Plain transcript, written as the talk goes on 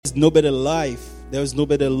is no better life, there is no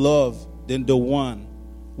better love than the one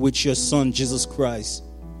which your Son, Jesus Christ,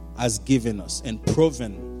 has given us and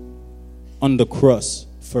proven on the cross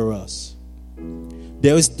for us.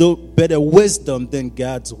 There is no better wisdom than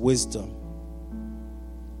God's wisdom.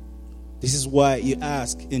 This is why you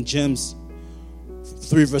ask in James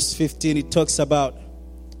 3 verse 15, it talks about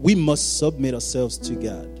we must submit ourselves to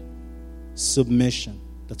God. Submission.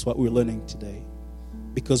 That's what we're learning today.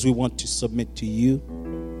 Because we want to submit to you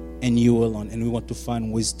and you alone. And we want to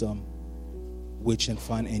find wisdom which can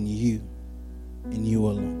find in you and you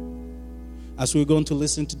alone. As we're going to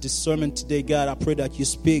listen to this sermon today, God, I pray that you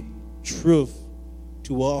speak truth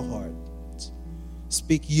to our hearts.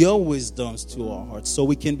 Speak your wisdoms to our hearts so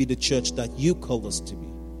we can be the church that you call us to be.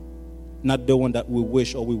 Not the one that we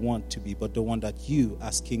wish or we want to be, but the one that you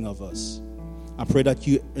as King of us. I pray that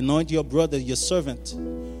you anoint your brother, your servant,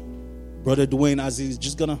 Brother Dwayne, as he's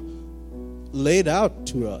just going to lay it out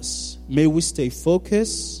to us. May we stay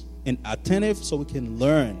focused and attentive so we can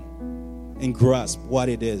learn and grasp what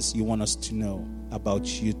it is you want us to know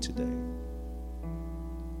about you today.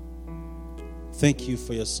 Thank you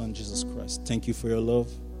for your Son, Jesus Christ. Thank you for your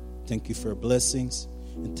love. Thank you for your blessings.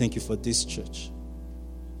 And thank you for this church.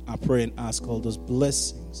 I pray and ask all those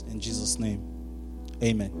blessings in Jesus' name.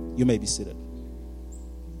 Amen. You may be seated.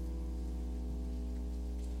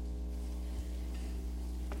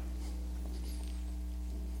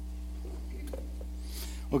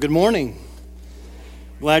 Well, good morning.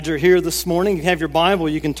 Glad you're here this morning. If you have your Bible,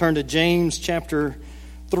 you can turn to James chapter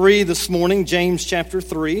 3 this morning. James chapter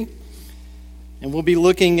 3. And we'll be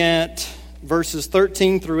looking at verses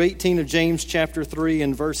 13 through 18 of James chapter 3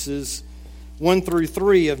 and verses 1 through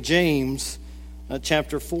 3 of James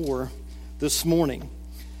chapter 4 this morning.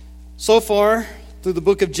 So far, through the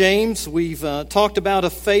book of James, we've talked about a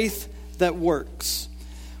faith that works.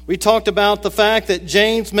 We talked about the fact that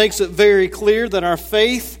James makes it very clear that our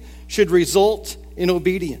faith should result in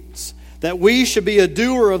obedience. That we should be a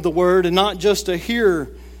doer of the word and not just a hearer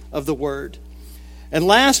of the word. And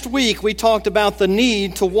last week we talked about the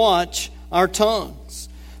need to watch our tongues,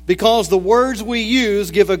 because the words we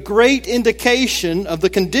use give a great indication of the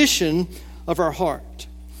condition of our heart.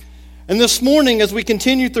 And this morning, as we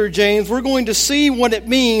continue through James, we're going to see what it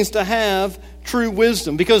means to have true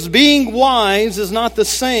wisdom, because being wise is not the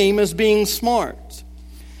same as being smart.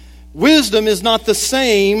 Wisdom is not the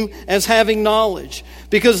same as having knowledge,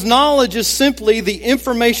 because knowledge is simply the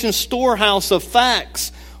information storehouse of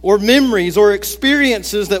facts or memories or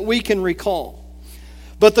experiences that we can recall.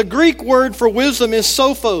 But the Greek word for wisdom is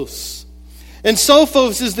sophos. And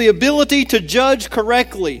sophos is the ability to judge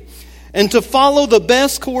correctly and to follow the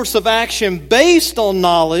best course of action based on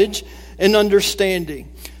knowledge and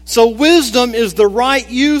understanding. So wisdom is the right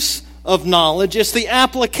use of knowledge. It's the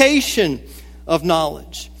application of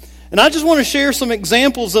knowledge. And I just want to share some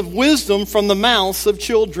examples of wisdom from the mouths of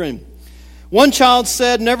children. One child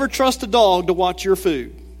said, "Never trust a dog to watch your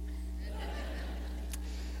food."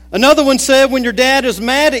 Another one said, "When your dad is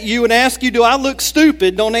mad at you and asks you, 'Do I look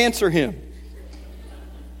stupid?' don't answer him."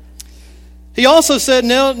 He also said,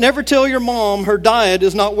 "Never tell your mom her diet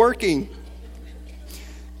is not working."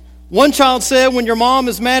 One child said, "When your mom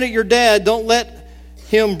is mad at your dad, don't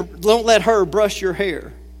let her brush your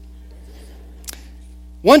hair."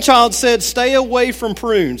 One child said, "Stay away from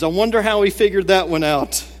prunes." I wonder how he figured that one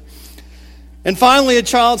out. And finally, a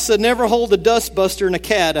child said, "Never hold a dustbuster and a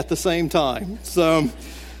cat at the same time." So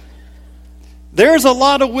there's a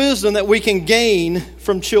lot of wisdom that we can gain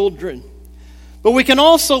from children. But we can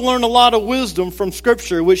also learn a lot of wisdom from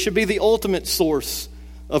Scripture, which should be the ultimate source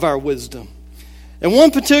of our wisdom. And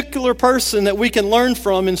one particular person that we can learn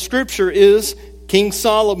from in Scripture is King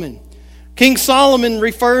Solomon. King Solomon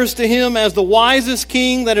refers to him as the wisest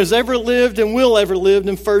king that has ever lived and will ever live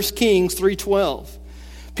in 1 Kings 3:12.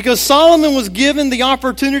 Because Solomon was given the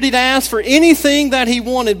opportunity to ask for anything that he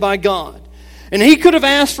wanted by God. And he could have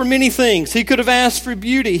asked for many things. He could have asked for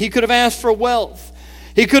beauty. He could have asked for wealth.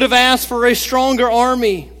 He could have asked for a stronger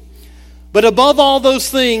army. But above all those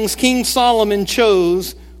things, King Solomon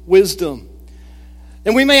chose wisdom.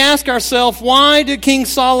 And we may ask ourselves, why did King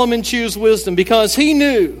Solomon choose wisdom? Because he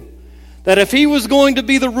knew that if he was going to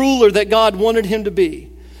be the ruler that God wanted him to be,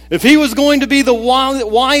 if he was going to be the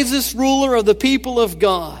wisest ruler of the people of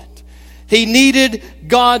God, he needed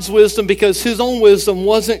God's wisdom, because his own wisdom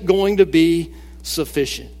wasn't going to be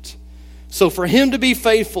sufficient. So for him to be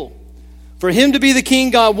faithful, for him to be the king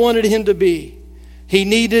God wanted him to be, he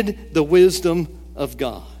needed the wisdom of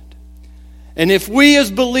God. And if we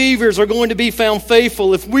as believers are going to be found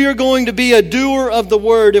faithful, if we are going to be a doer of the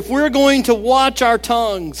word, if we're going to watch our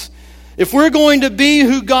tongues, if we're going to be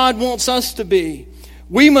who God wants us to be,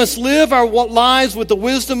 We must live our lives with the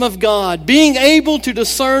wisdom of God, being able to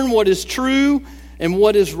discern what is true and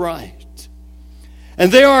what is right.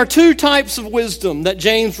 And there are two types of wisdom that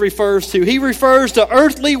James refers to. He refers to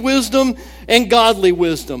earthly wisdom and godly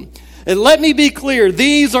wisdom. And let me be clear,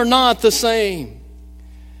 these are not the same.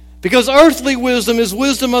 Because earthly wisdom is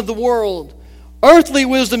wisdom of the world. Earthly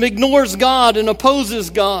wisdom ignores God and opposes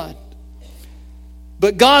God.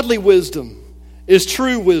 But godly wisdom is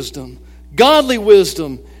true wisdom. Godly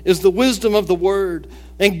wisdom is the wisdom of the Word.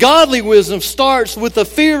 And godly wisdom starts with the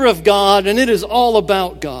fear of God, and it is all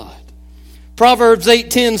about God. Proverbs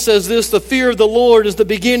 8:10 says this, the fear of the Lord is the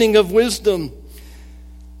beginning of wisdom.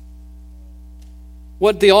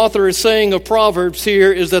 What the author is saying of Proverbs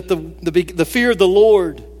here is that the fear of the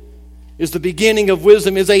Lord is the beginning of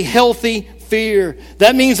wisdom, is a healthy fear.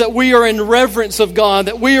 That means that we are in reverence of God,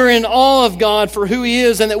 that we are in awe of God for who He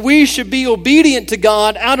is, and that we should be obedient to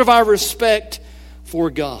God out of our respect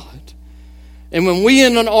for God. And when we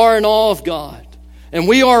are in awe of God, and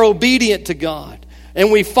we are obedient to God,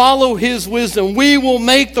 and we follow His wisdom, we will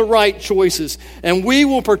make the right choices, and we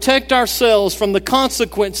will protect ourselves from the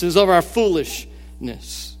consequences of our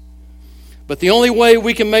foolishness. But the only way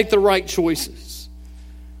we can make the right choices,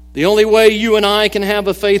 the only way you and I can have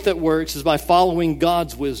a faith that works, is by following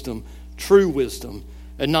God's wisdom, true wisdom,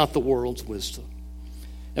 and not the world's wisdom.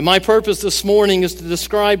 And my purpose this morning is to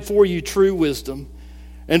describe for you true wisdom,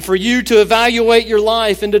 and for you to evaluate your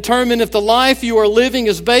life and determine if the life you are living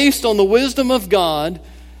is based on the wisdom of God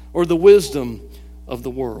or the wisdom of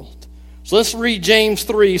the world. So let's read James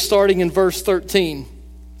 3, starting in verse 13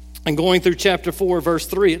 and going through chapter 4, verse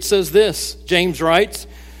 3. It says this, James writes,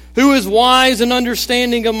 "Who is wise and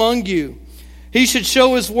understanding among you? He should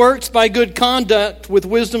show his works by good conduct with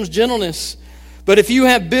wisdom's gentleness. But if you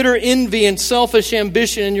have bitter envy and selfish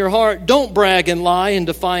ambition in your heart, don't brag and lie in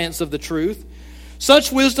defiance of the truth.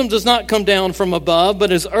 Such wisdom does not come down from above,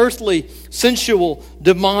 but is earthly, sensual,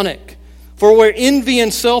 demonic. For where envy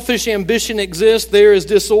and selfish ambition exist, there is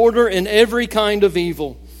disorder and every kind of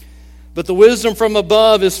evil. But the wisdom from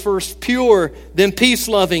above is first pure, then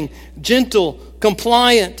peace-loving, gentle,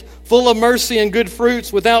 compliant, full of mercy and good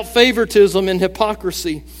fruits, without favoritism and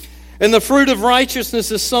hypocrisy. And the fruit of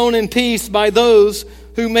righteousness is sown in peace by those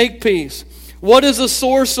who make peace. What is the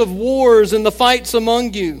source of wars and the fights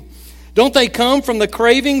among you? Don't they come from the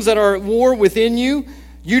cravings that are at war within you?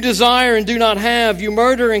 You desire and do not have. You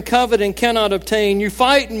murder and covet and cannot obtain. You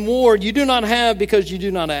fight and war. You do not have because you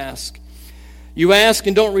do not ask. You ask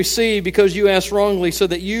and don't receive because you ask wrongly, so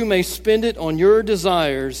that you may spend it on your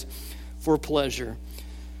desires for pleasure."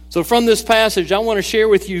 So from this passage, I want to share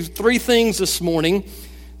with you three things this morning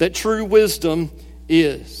that true wisdom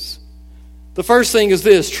is. The first thing is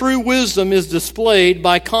this: true wisdom is displayed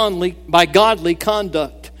by godly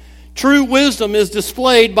conduct. True wisdom is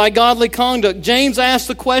displayed by godly conduct. James asked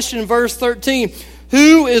the question in verse 13,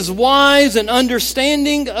 "Who is wise and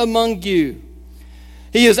understanding among you?"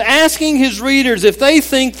 He is asking his readers if they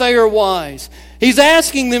think they are wise. He's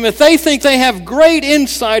asking them if they think they have great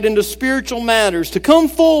insight into spiritual matters to come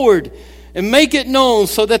forward and make it known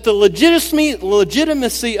so that the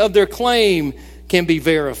legitimacy of their claim can be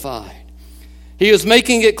verified. He is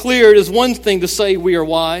making it clear it is one thing to say we are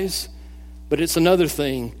wise, but it's another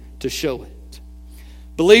thing to show it.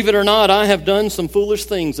 Believe it or not, I have done some foolish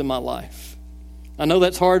things in my life. I know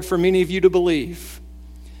that's hard for many of you to believe.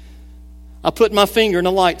 I put my finger in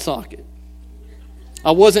a light socket.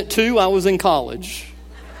 I wasn't 2, I was in college.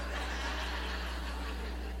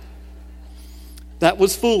 That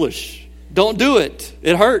was foolish. Don't do it.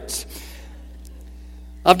 It hurts.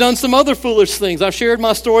 I've done some other foolish things. I've shared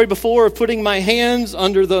my story before of putting my hands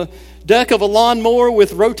under the deck of a lawnmower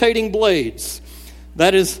with rotating blades.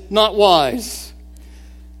 That is not wise.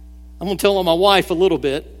 I'm going to tell on my wife a little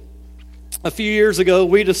bit. A few years ago,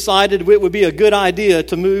 we decided it would be a good idea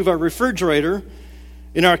to move our refrigerator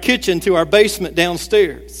in our kitchen to our basement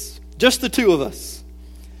downstairs. Just the two of us.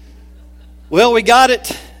 Well, we got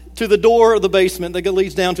it to the door of the basement that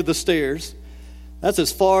leads down to the stairs. That's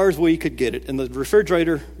as far as we could get it, and the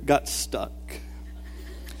refrigerator got stuck.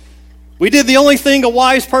 We did the only thing a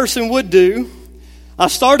wise person would do. I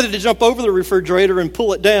started to jump over the refrigerator and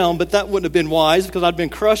pull it down, but that wouldn't have been wise because I'd been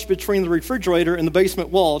crushed between the refrigerator and the basement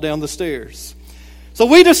wall down the stairs. So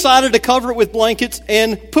we decided to cover it with blankets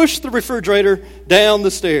and push the refrigerator down the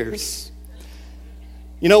stairs.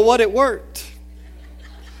 You know what? It worked.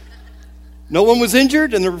 No one was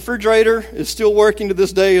injured, and the refrigerator is still working to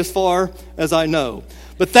this day as far as I know.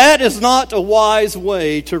 But that is not a wise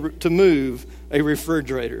way to move a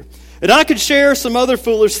refrigerator. And I could share some other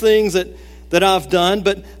foolish things that I've done,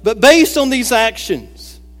 but based on these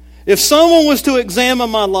actions, If someone was to examine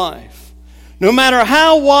my life, no matter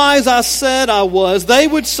how wise I said I was, they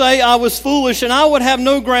would say I was foolish, and I would have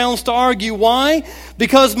no grounds to argue. Why?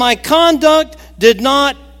 Because my conduct did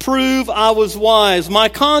not prove I was wise. My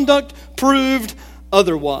conduct proved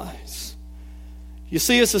otherwise. You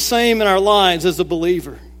see, it's the same in our lives as a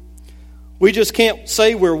believer. We just can't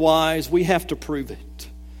say we're wise. We have to prove it.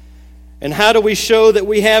 And how do we show that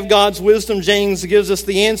we have God's wisdom? James gives us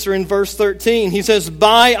the answer in verse 13. He says,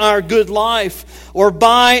 by our good life, or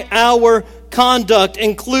by our conduct,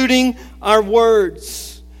 including our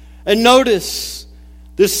words. And notice,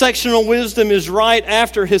 this section on wisdom is right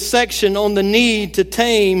after his section on the need to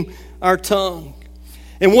tame our tongue.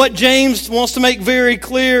 And what James wants to make very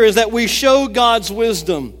clear is that we show God's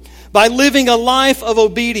wisdom by living a life of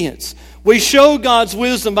obedience. We show God's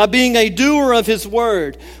wisdom by being a doer of His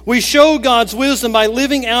word. We show God's wisdom by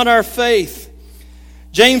living out our faith.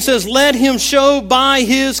 James says, let him show by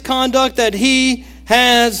his conduct that he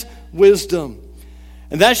has wisdom.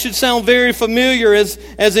 And that should sound very familiar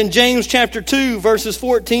as in James chapter 2, verses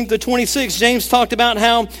 14 to 26. James talked about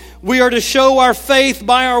how we are to show our faith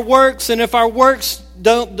by our works, and if our works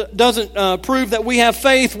doesn't prove that we have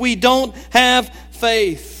faith, we don't have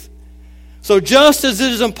faith. So just as it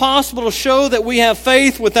is impossible to show that we have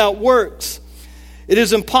faith without works, it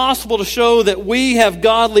is impossible to show that we have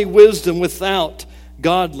godly wisdom without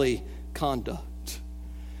godly conduct.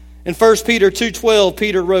 In 1 Peter 2:12,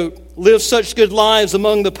 Peter wrote, live such good lives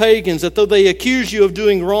among the pagans that though they accuse you of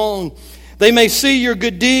doing wrong, they may see your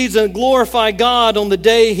good deeds and glorify God on the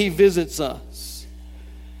day He visits us.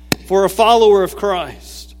 For a follower of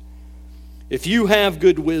Christ, if you have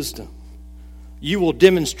good wisdom, you will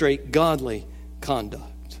demonstrate godly conduct.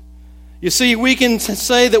 You see, we can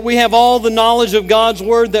say that we have all the knowledge of God's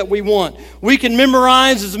word that we want. We can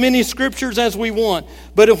memorize as many scriptures as we want.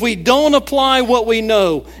 But if we don't apply what we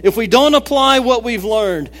know, if we don't apply what we've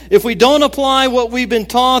learned, if we don't apply what we've been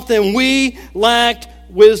taught, then we lacked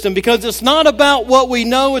wisdom. Because it's not about what we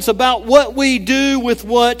know, it's about what we do with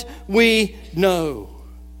what we know.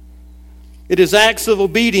 It is acts of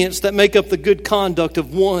obedience that make up the good conduct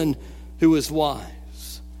of one who is wise.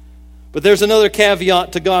 But there's another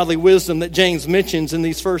caveat to godly wisdom that James mentions in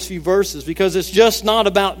these first few verses, because it's just not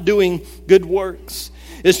about doing good works.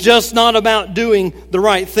 It's just not about doing the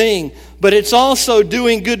right thing, but it's also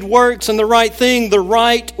doing good works and the right thing the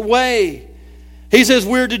right way. He says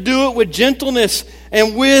we're to do it with gentleness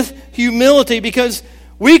and with humility, because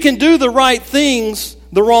we can do the right things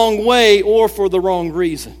the wrong way or for the wrong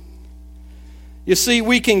reason. You see,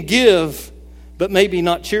 we can give, but maybe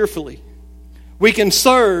not cheerfully. We can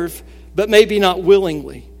serve, but maybe not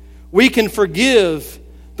willingly. We can forgive,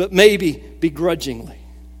 but maybe begrudgingly.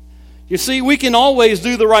 You see, we can always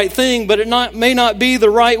do the right thing, but it may not be the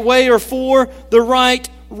right way or for the right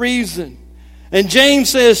reason. And James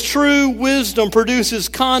says true wisdom produces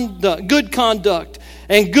conduct,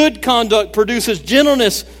 and good conduct produces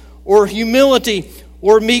gentleness or humility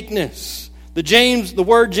or meekness. The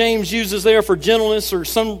word James uses there for gentleness, or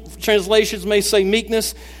some translations may say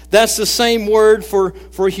meekness, that's the same word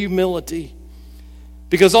for humility.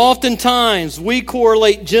 Because oftentimes we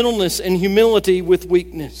correlate gentleness and humility with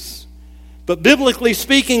weakness. But biblically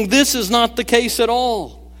speaking, this is not the case at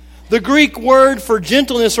all. The Greek word for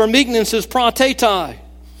gentleness or meekness is pratetai.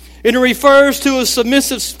 It refers to a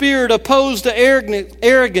submissive spirit opposed to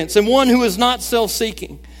arrogance and one who is not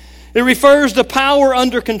self-seeking. It refers to power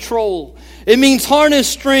under control. It means harness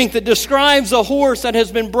strength. It describes a horse that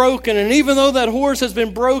has been broken. And even though that horse has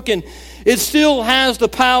been broken, it still has the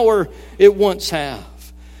power it once had.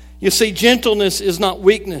 You see, gentleness is not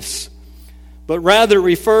weakness, but rather it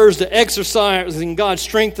refers to exercising God's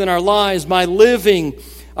strength in our lives by living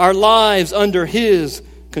our lives under His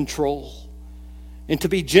control. And to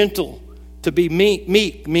be gentle, to be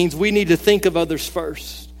meek means we need to think of others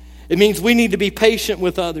first. It means we need to be patient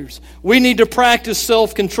with others. We need to practice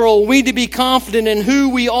self-control. We need to be confident in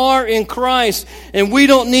who we are in Christ. And we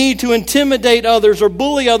don't need to intimidate others or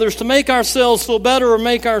bully others to make ourselves feel better or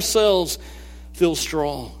make ourselves feel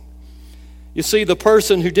strong. You see, the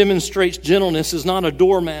person who demonstrates gentleness is not a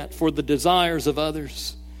doormat for the desires of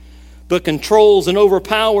others, but controls and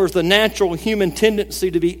overpowers the natural human tendency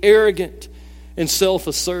to be arrogant and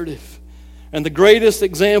self-assertive. And the greatest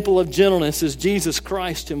example of gentleness is Jesus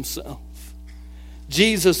Christ Himself.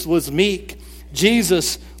 Jesus was meek.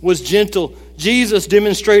 Jesus was gentle. Jesus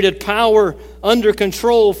demonstrated power under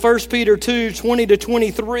control. 1 Peter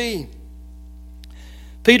 2:20-23.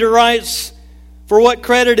 Peter writes, for what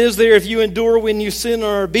credit is there if you endure when you sin and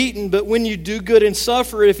are beaten? But when you do good and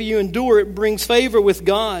suffer, if you endure, it brings favor with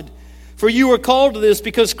God. For you are called to this,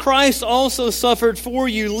 because Christ also suffered for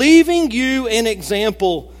you, leaving you an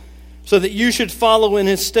example, so that you should follow in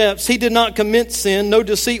his steps. He did not commit sin. No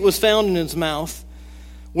deceit was found in his mouth.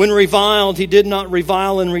 When reviled, he did not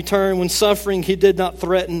revile in return. When suffering, he did not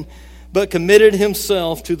threaten, but committed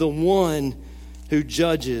himself to the one who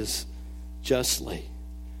judges justly.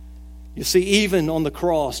 You see, even on the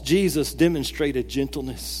cross, Jesus demonstrated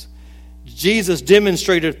gentleness. Jesus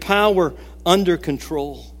demonstrated power under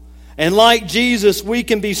control. And like Jesus, we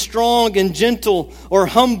can be strong and gentle or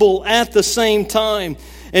humble at the same time.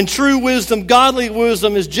 And true wisdom, godly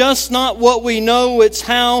wisdom, is just not what we know, it's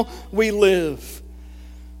how we live.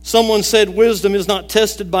 Someone said wisdom is not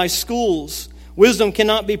tested by schools. Wisdom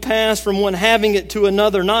cannot be passed from one having it to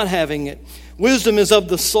another not having it. Wisdom is of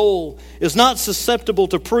the soul, is not susceptible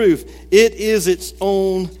to proof. It is its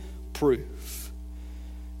own proof.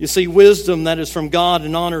 You see, wisdom that is from God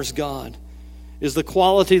and honors God is the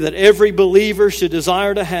quality that every believer should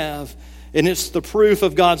desire to have, and it's the proof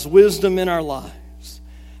of God's wisdom in our lives.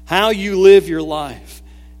 How you live your life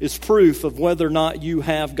is proof of whether or not you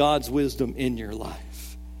have God's wisdom in your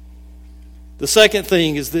life. The second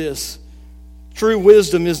thing is this: true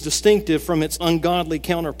wisdom is distinctive from its ungodly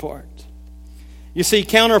counterpart. You see,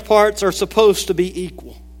 counterparts are supposed to be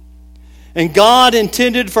equal. And God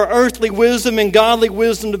intended for earthly wisdom and godly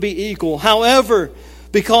wisdom to be equal. However,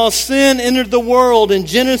 because sin entered the world in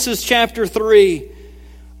Genesis chapter 3,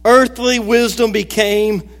 earthly wisdom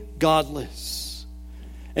became godless.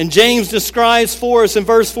 And James describes for us in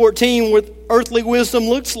verse 14 what earthly wisdom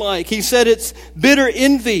looks like. He said it's bitter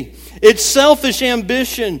envy, it's selfish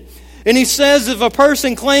ambition. And he says if a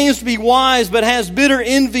person claims to be wise but has bitter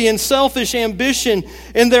envy and selfish ambition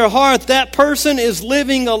in their heart, that person is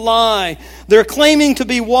living a lie. They're claiming to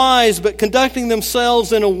be wise but conducting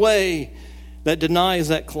themselves in a way that denies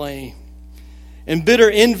that claim. And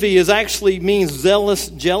bitter envy actually means zealous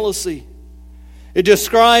jealousy. It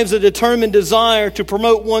describes a determined desire to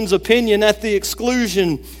promote one's opinion at the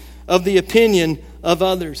exclusion of the opinion of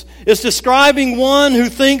others. It's describing one who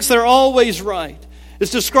thinks they're always right.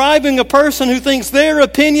 It's describing a person who thinks their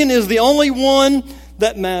opinion is the only one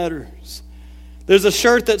that matters. There's a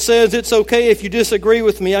shirt that says, "It's okay if you disagree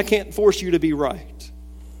with me, I can't force you to be right."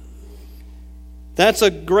 That's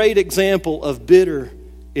a great example of bitter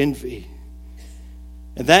envy.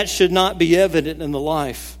 And that should not be evident in the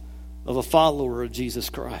life of a follower of Jesus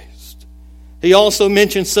Christ. He also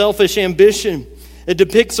mentions selfish ambition. It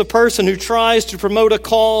depicts a person who tries to promote a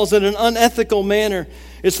cause in an unethical manner.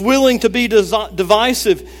 It's willing to be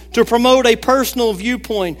divisive, to promote a personal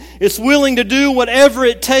viewpoint. It's willing to do whatever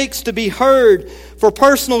it takes to be heard for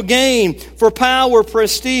personal gain, for power,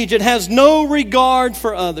 prestige. It has no regard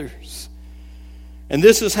for others. And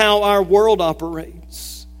this is how our world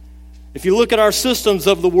operates. If you look at our systems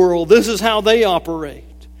of the world, this is how they operate.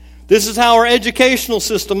 This is how our educational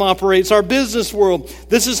system operates, our business world.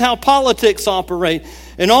 This is how politics operate.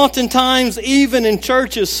 And oftentimes, even in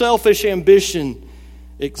churches, selfish ambition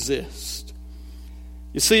exists.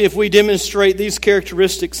 You see, if we demonstrate these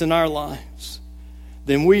characteristics in our lives,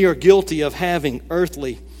 then we are guilty of having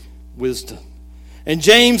earthly wisdom. And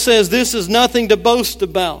James says this is nothing to boast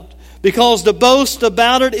about, because to boast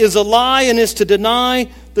about it is a lie and is to deny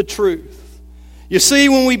the truth. You see,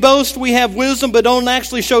 when we boast we have wisdom but don't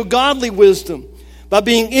actually show godly wisdom, by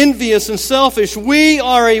being envious and selfish, we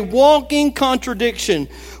are a walking contradiction.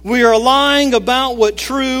 We are lying about what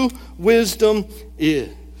true wisdom is.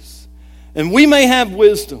 And we may have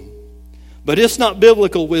wisdom, but it's not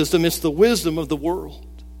biblical wisdom, it's the wisdom of the world.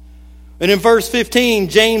 And in verse 15,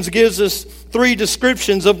 James gives us 3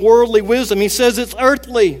 descriptions of worldly wisdom. He says it's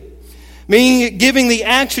earthly, meaning giving the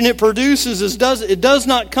action it produces, it does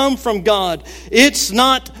not come from God. It's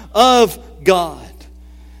not of God.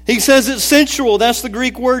 He says it's sensual. That's the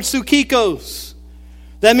Greek word psychikos.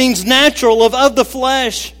 That means natural, of the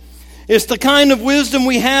flesh. It's the kind of wisdom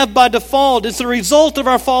we have by default. It's the result of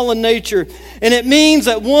our fallen nature. And it means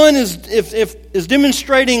that one is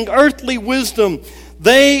demonstrating earthly wisdom.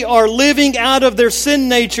 They are living out of their sin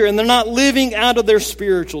nature and they're not living out of their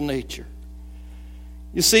spiritual nature.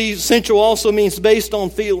 You see, sensual also means based on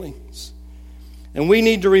feelings. And we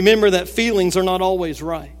need to remember that feelings are not always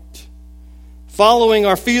right. Following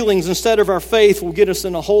our feelings instead of our faith will get us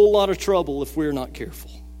in a whole lot of trouble if we're not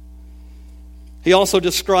careful. He also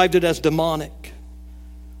described it as demonic,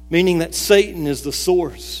 meaning that Satan is the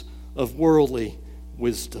source of worldly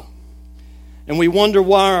wisdom. And we wonder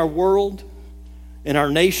why our world and our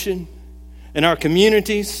nation and our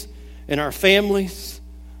communities and our families,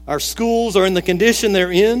 our schools are in the condition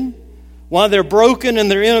they're in, why they're broken and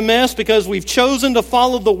they're in a mess, because we've chosen to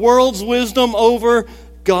follow the world's wisdom over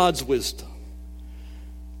God's wisdom.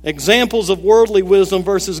 Examples of worldly wisdom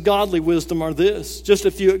versus godly wisdom are this. Just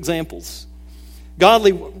a few examples.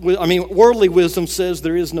 Worldly wisdom says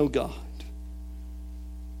there is no God.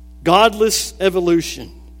 Godless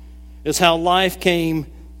evolution is how life came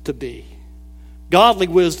to be. Godly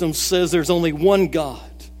wisdom says there's only one God,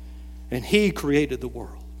 and He created the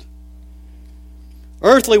world.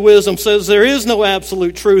 Earthly wisdom says there is no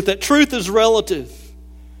absolute truth, that truth is relative.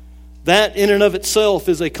 That in and of itself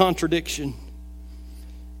is a contradiction.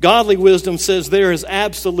 Godly wisdom says there is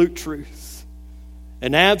absolute truth,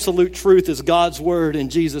 and absolute truth is God's Word and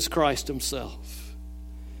Jesus Christ Himself.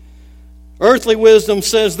 Earthly wisdom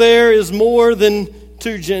says there is more than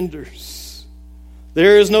two genders.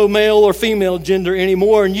 There is no male or female gender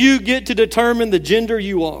anymore, and you get to determine the gender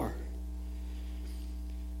you are.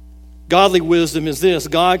 Godly wisdom is this: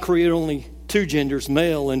 God created only two genders,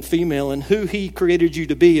 male and female, and who He created you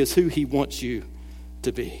to be is who He wants you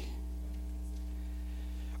to be.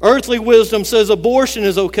 Earthly wisdom says abortion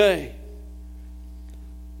is okay.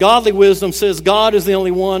 Godly wisdom says God is the only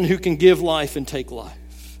one who can give life and take life.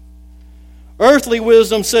 Earthly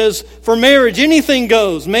wisdom says for marriage, anything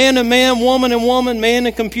goes. Man and man, woman and woman, man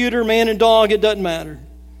and computer, man and dog, it doesn't matter.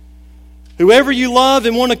 Whoever you love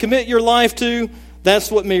and want to commit your life to,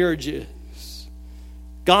 that's what marriage is.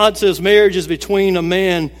 God says marriage is between a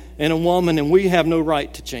man and a woman, and we have no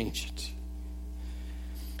right to change it.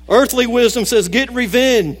 Earthly wisdom says get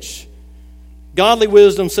revenge. Godly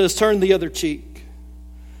wisdom says turn the other cheek.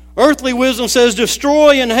 Earthly wisdom says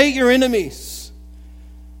destroy and hate your enemies.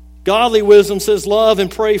 Godly wisdom says love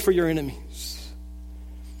and pray for your enemies.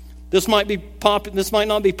 This might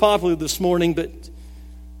not be popular this morning, but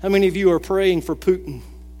how many of you are praying for Putin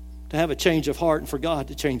to have a change of heart and for God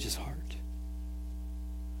to change his heart?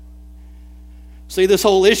 See, this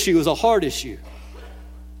whole issue is a heart issue.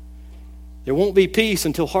 There won't be peace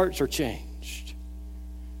until hearts are changed.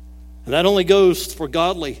 And that only goes for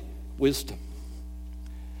godly wisdom.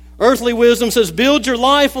 Earthly wisdom says build your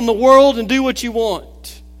life on the world and do what you want.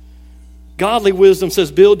 Godly wisdom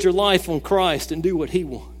says build your life on Christ and do what He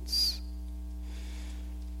wants.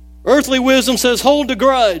 Earthly wisdom says hold a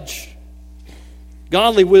grudge.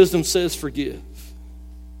 Godly wisdom says forgive.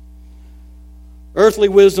 Earthly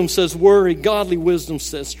wisdom says worry. Godly wisdom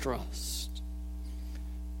says trust.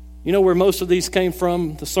 You know where most of these came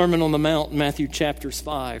from? The Sermon on the Mount, Matthew chapters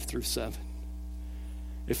 5 through 7.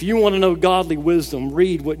 If you want to know godly wisdom,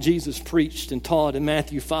 read what Jesus preached and taught in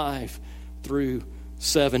Matthew 5 through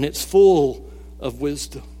 7. It's full of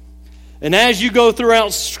wisdom. And as you go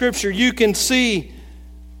throughout Scripture, you can see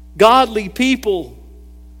godly people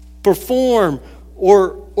perform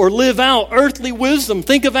or live out earthly wisdom.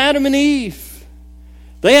 Think of Adam and Eve.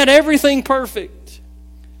 They had everything perfect,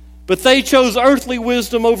 but they chose earthly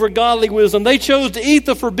wisdom over godly wisdom. They chose to eat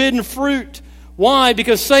the forbidden fruit. Why?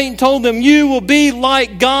 Because Satan told them, you will be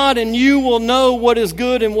like God and you will know what is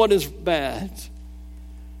good and what is bad.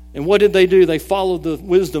 And what did they do? They followed the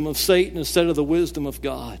wisdom of Satan instead of the wisdom of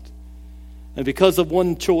God. And because of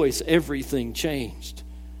one choice, everything changed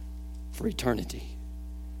for eternity.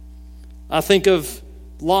 I think of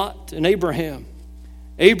Lot and Abraham.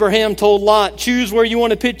 Abraham told Lot, choose where you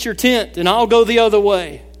want to pitch your tent, and I'll go the other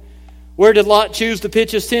way. Where did Lot choose to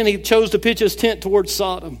pitch his tent? He chose to pitch his tent towards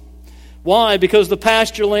Sodom. Why? Because the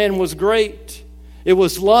pasture land was great. It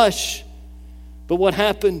was lush. But what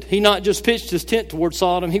happened? He not just pitched his tent towards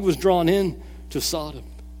Sodom, he was drawn in to Sodom.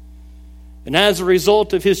 And as a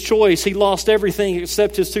result of his choice, he lost everything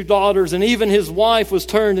except his two daughters, and even his wife was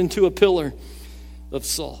turned into a pillar of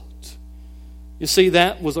salt. You see,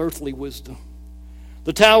 that was earthly wisdom.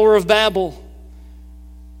 The Tower of Babel.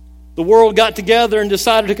 The world got together and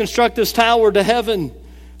decided to construct this tower to heaven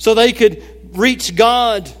so they could reach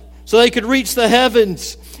God, so they could reach the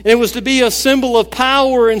heavens. And it was to be a symbol of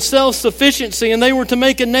power and self-sufficiency, and they were to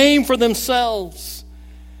make a name for themselves.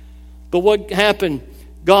 But what happened?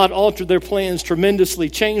 God altered their plans tremendously,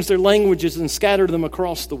 changed their languages, and scattered them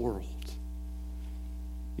across the world.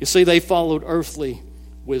 You see, they followed earthly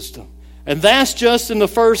wisdom. And that's just in the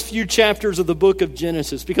first few chapters of the book of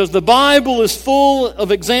Genesis, because the Bible is full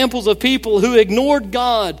of examples of people who ignored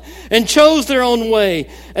God and chose their own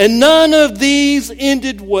way. And none of these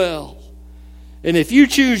ended well. And if you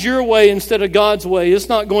choose your way instead of God's way, it's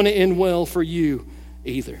not going to end well for you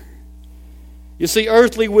either. You see,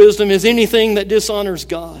 earthly wisdom is anything that dishonors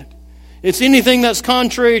God. It's anything that's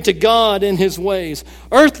contrary to God and His ways.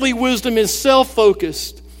 Earthly wisdom is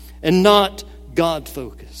self-focused and not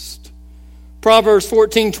God-focused. Proverbs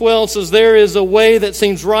 14:12 says, there is a way that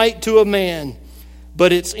seems right to a man,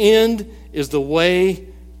 but its end is the way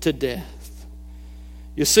to death.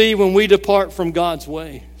 You see, when we depart from God's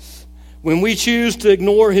ways, when we choose to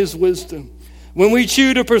ignore His wisdom, when we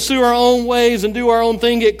choose to pursue our own ways and do our own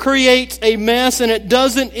thing, it creates a mess and it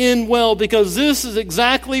doesn't end well, because this is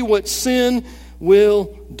exactly what sin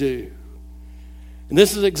will do. And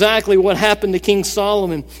this is exactly what happened to King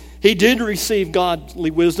Solomon. He did receive godly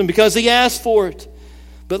wisdom because he asked for it.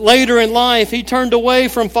 But later in life, he turned away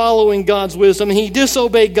from following God's wisdom and he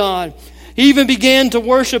disobeyed God. He even began to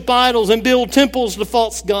worship idols and build temples to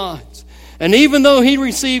false gods. And even though he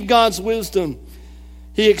received God's wisdom,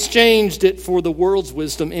 he exchanged it for the world's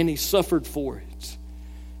wisdom and he suffered for it.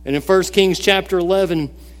 And in 1 Kings chapter 11,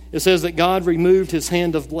 it says that God removed His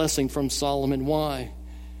hand of blessing from Solomon. Why?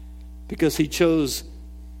 Because he chose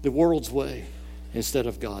the world's way instead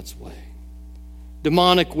of God's way.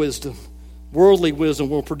 Demonic wisdom, worldly wisdom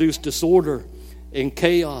will produce disorder and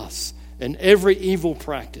chaos and every evil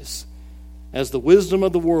practice, as the wisdom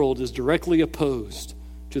of the world is directly opposed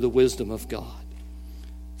to the wisdom of God.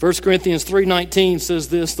 1 Corinthians 3:19 says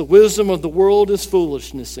this, "The wisdom of the world is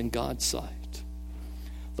foolishness in God's sight."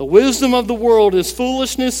 The wisdom of the world is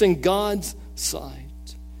foolishness in God's sight.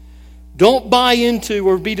 Don't buy into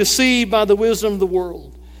or be deceived by the wisdom of the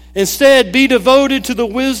world. Instead, be devoted to the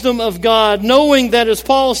wisdom of God, knowing that, as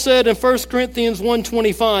Paul said in 1 Corinthians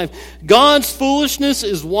 1:25, God's foolishness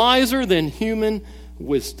is wiser than human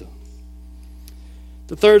wisdom.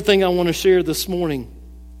 The third thing I want to share this morning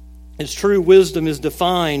is true wisdom is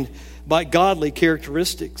defined by godly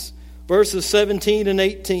characteristics. Verses 17 and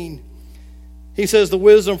 18. He says, "The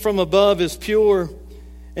wisdom from above is pure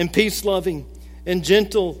and peace-loving and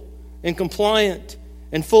gentle and compliant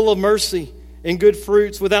and full of mercy and good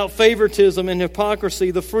fruits, without favoritism and hypocrisy.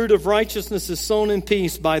 The fruit of righteousness is sown in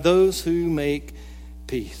peace by those who make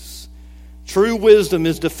peace." True wisdom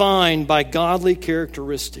is defined by godly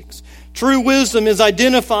characteristics. True wisdom is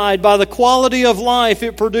identified by the quality of life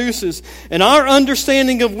it produces. And our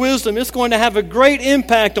understanding of wisdom is going to have a great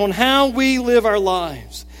impact on how we live our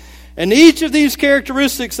lives. And each of these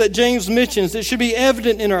characteristics that James mentions, it should be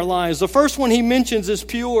evident in our lives. The first one he mentions is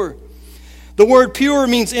pure. The word pure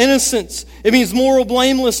means innocence. It means moral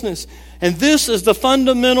blamelessness. And this is the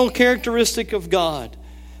fundamental characteristic of God.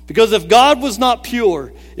 Because if God was not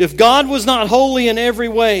pure, if God was not holy in every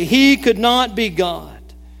way, He could not be God.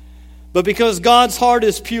 But because God's heart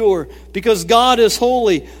is pure, because God is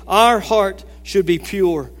holy, our heart should be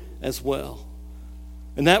pure as well.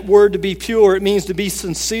 And that word, to be pure, it means to be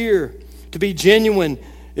sincere, to be genuine.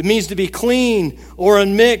 It means to be clean or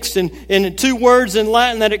unmixed. And two words in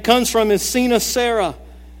Latin that it comes from is sine cera.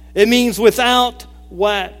 It means without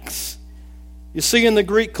wax. You see, in the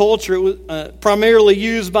Greek culture, it was primarily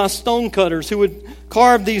used by stonecutters who would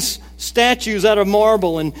carve these statues out of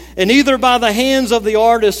marble. And either by the hands of the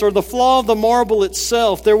artist or the flaw of the marble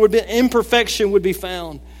itself, there would be imperfection would be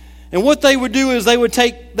found. And what they would do is they would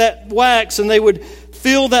take that wax and they would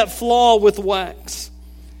fill that flaw with wax.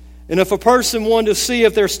 And if a person wanted to see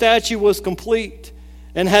if their statue was complete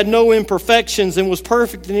and had no imperfections and was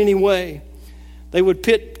perfect in any way, they would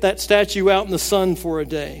put that statue out in the sun for a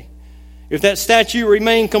day. If that statue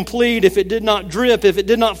remained complete, if it did not drip, if it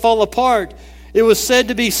did not fall apart, it was said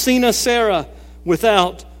to be sine cera,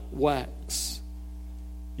 without wax.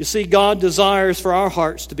 You see, God desires for our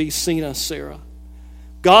hearts to be sine cera.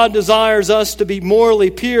 God desires us to be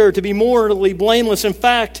morally pure, to be morally blameless. In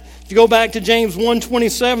fact, if you go back to James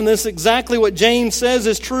 1:27, this is exactly what James says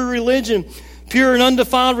is true religion. Pure and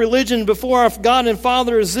undefiled religion before our God and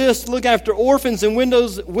Father is this: to look after orphans and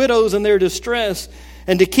widows in their distress,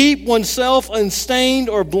 and to keep oneself unstained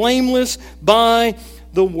or blameless by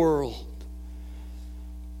the world.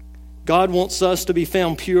 God wants us to be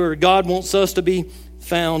found pure. God wants us to be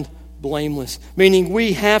found blameless. Meaning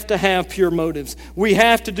we have to have pure motives. We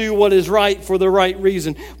have to do what is right for the right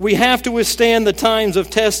reason. We have to withstand the times of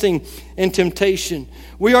testing and temptation.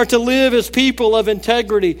 We are to live as people of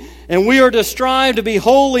integrity, and we are to strive to be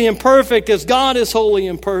holy and perfect as God is holy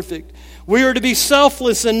and perfect. We are to be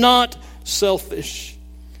selfless and not selfish.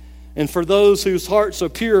 And for those whose hearts are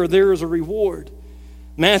pure, there is a reward.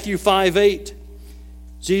 Matthew 5:8,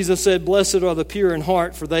 Jesus said, "Blessed are the pure in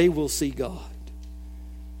heart, for they will see God."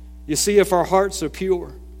 You see, if our hearts are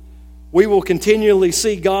pure, we will continually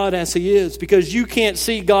see God as He is, because you can't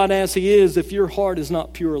see God as He is if your heart is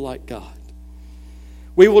not pure like God.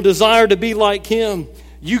 We will desire to be like Him.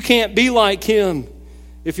 You can't be like Him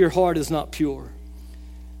if your heart is not pure.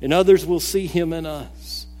 And others will see Him in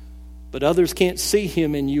us, but others can't see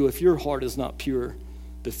Him in you if your heart is not pure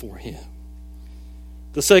before Him.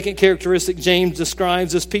 The second characteristic James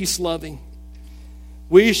describes is peace-loving.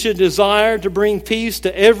 We should desire to bring peace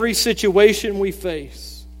to every situation we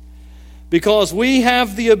face. because we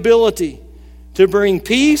have the ability to bring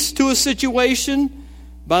peace to a situation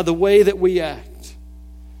by the way that we act.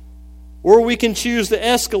 Or we can choose to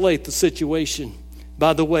escalate the situation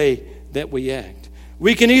by the way that we act.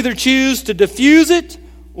 We can either choose to diffuse it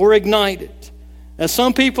or ignite it. As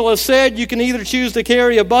some people have said, you can either choose to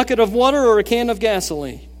carry a bucket of water or a can of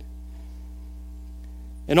gasoline.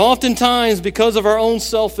 And oftentimes, because of our own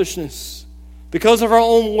selfishness, because of our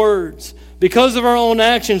own words, because of our own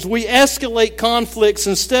actions, we escalate conflicts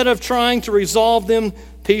instead of trying to resolve them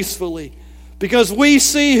peacefully. Because we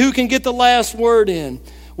see who can get the last word in.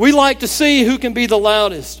 We like to see who can be the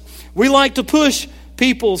loudest. We like to push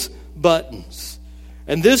people's buttons.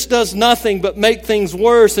 And this does nothing but make things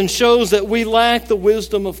worse and shows that we lack the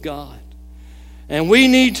wisdom of God. And we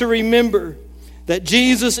need to remember that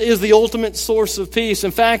Jesus is the ultimate source of peace.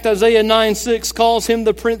 In fact, Isaiah 9:6 calls him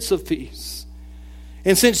the Prince of Peace.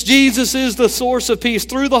 And since Jesus is the source of peace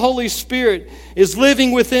through the Holy Spirit is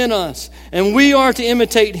living within us, and we are to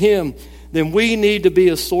imitate him, then we need to be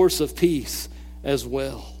a source of peace as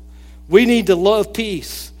well. We need to love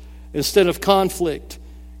peace instead of conflict,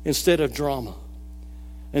 instead of drama.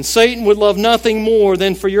 And Satan would love nothing more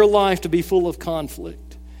than for your life to be full of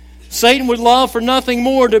conflict. Satan would love for nothing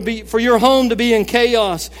more for your home to be in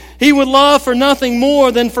chaos. He would love for nothing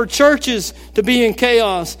more than for churches to be in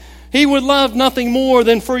chaos. He would love nothing more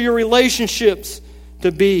than for your relationships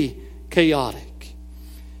to be chaotic.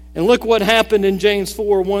 And look what happened in James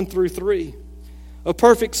 4:1-3. A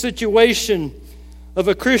perfect situation of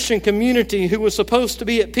a Christian community who was supposed to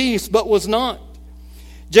be at peace but was not.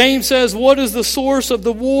 James says, "What is the source of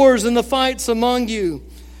the wars and the fights among you?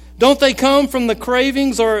 Don't they come from the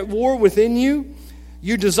cravings or at war within you?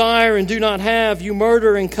 You desire and do not have. You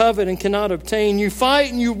murder and covet and cannot obtain. You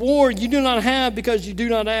fight and you war. You do not have because you do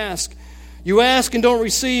not ask. You ask and don't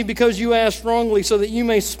receive because you ask wrongly, so that you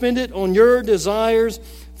may spend it on your desires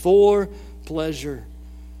for pleasure."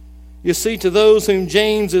 You see, to those whom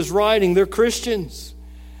James is writing, they're Christians.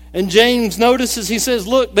 And James notices, he says,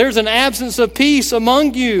 look, there's an absence of peace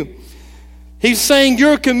among you. He's saying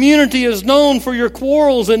your community is known for your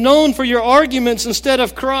quarrels and known for your arguments instead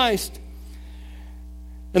of Christ.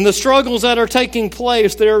 And the struggles that are taking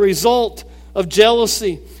place, they're a result of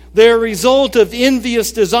jealousy. They're a result of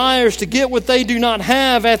envious desires to get what they do not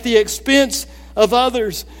have at the expense of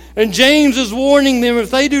others. And James is warning them,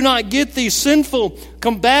 if they do not get these sinful,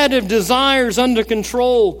 combative desires under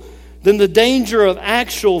control, then the danger of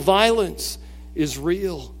actual violence is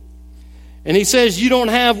real. And he says you don't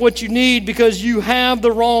have what you need because you have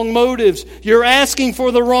the wrong motives. You're asking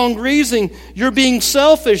for the wrong reason. You're being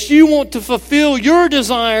selfish. You want to fulfill your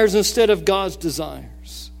desires instead of God's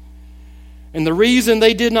desires. And the reason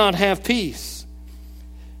they did not have peace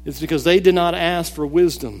is because they did not ask for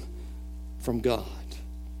wisdom from God.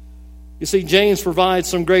 You see, James provides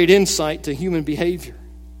some great insight to human behavior.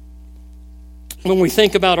 When we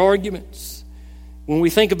think about arguments, when we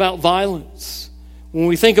think about violence, when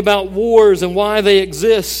we think about wars and why they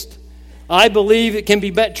exist, I believe it can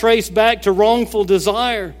be traced back to wrongful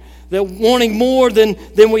desire, that wanting more than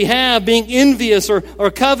we have, being envious or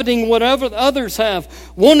coveting whatever others have,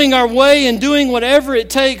 wanting our way and doing whatever it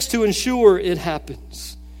takes to ensure it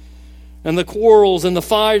happens. And the quarrels and the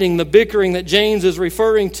fighting, the bickering that James is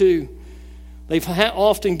referring to, they've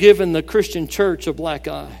often given the Christian church a black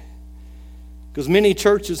eye. Because many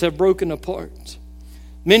churches have broken apart.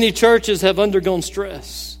 Many churches have undergone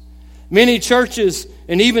stress. Many churches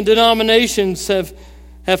and even denominations have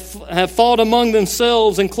fought among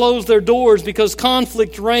themselves and closed their doors because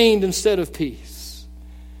conflict reigned instead of peace.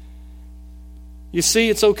 You see,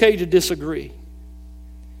 it's okay to disagree,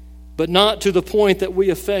 but not to the point that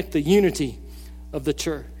we affect the unity of the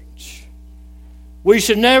church. We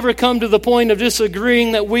should never come to the point of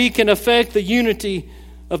disagreeing that we can affect the unity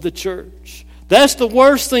of the church. That's the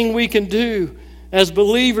worst thing we can do as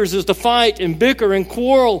believers, is to fight and bicker and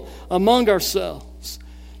quarrel among ourselves.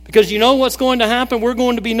 Because you know what's going to happen? We're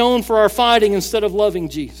going to be known for our fighting instead of loving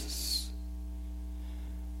Jesus.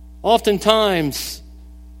 Oftentimes,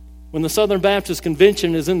 when the Southern Baptist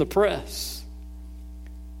Convention is in the press,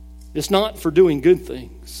 it's not for doing good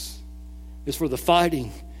things. It's for the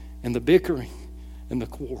fighting and the bickering and the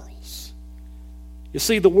quarrels. You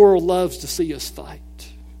see, the world loves to see us fight.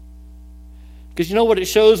 Because you know what it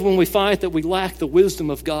shows when we fight? That we lack the wisdom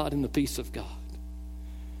of God and the peace of God.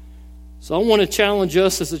 So I want to challenge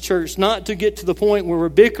us as a church not to get to the point where we're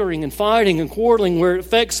bickering and fighting and quarreling, where it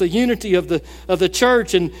affects the unity of the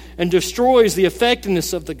church and destroys the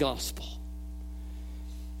effectiveness of the gospel.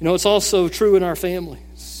 You know, it's also true in our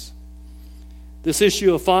families. This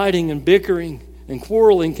issue of fighting and bickering and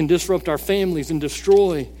quarreling can disrupt our families and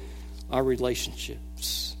destroy our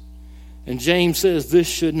relationships. And James says this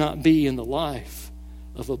should not be in the life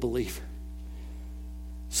of a believer.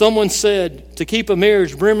 Someone said, to keep a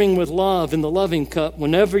marriage brimming with love in the loving cup,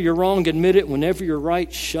 whenever you're wrong, admit it. Whenever you're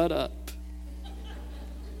right, shut up.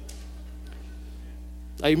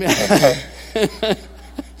 Amen.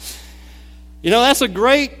 You know, that's a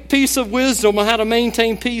great piece of wisdom on how to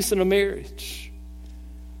maintain peace in a marriage.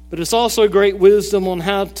 But it's also great wisdom on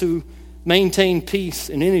how to maintain peace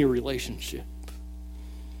in any relationship.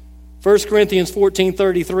 1 Corinthians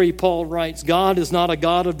 14:33, Paul writes, God is not a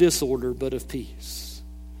God of disorder, but of peace.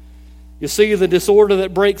 You see, the disorder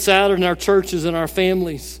that breaks out in our churches and our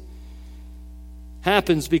families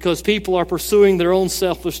happens because people are pursuing their own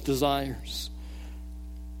selfish desires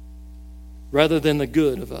rather than the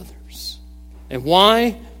good of others. And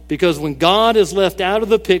why? Because when God is left out of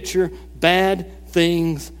the picture, bad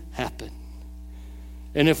things happen.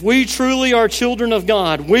 And if we truly are children of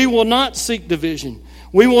God, we will not seek division.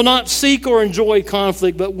 We will not seek or enjoy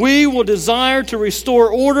conflict, but we will desire to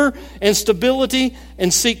restore order and stability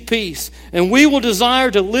and seek peace. And we will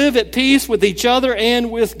desire to live at peace with each other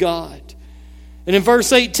and with God. And in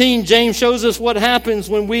verse 18, James shows us what happens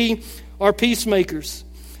when we are peacemakers.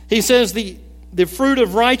 He says the fruit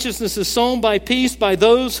of righteousness is sown by peace by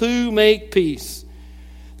those who make peace.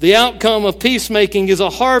 The outcome of peacemaking is a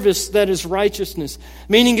harvest that is righteousness,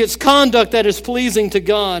 meaning it's conduct that is pleasing to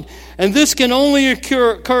God. And this can only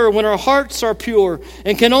occur when our hearts are pure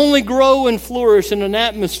and can only grow and flourish in an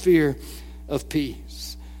atmosphere of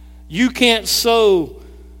peace. You can't sow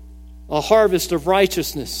a harvest of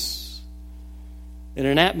righteousness in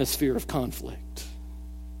an atmosphere of conflict.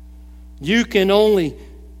 You can only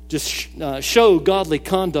just show godly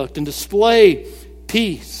conduct and display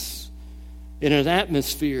peace in an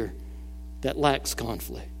atmosphere that lacks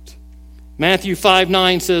conflict. Matthew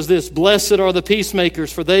 5:9 says this, Blessed are the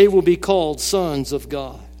peacemakers, for they will be called sons of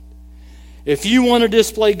God. If you want to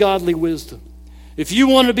display godly wisdom, if you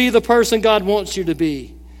want to be the person God wants you to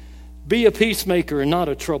be a peacemaker and not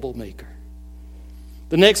a troublemaker.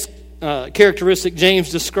 The next characteristic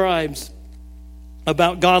James describes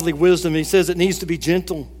about godly wisdom, he says it needs to be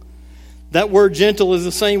gentle. That word gentle is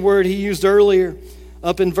the same word he used earlier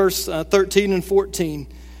up in verse 13 and 14.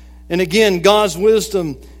 And again, God's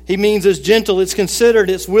wisdom, he means is gentle. It's considered,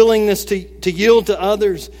 its willingness to yield to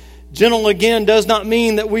others. Gentle, again, does not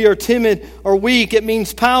mean that we are timid or weak. It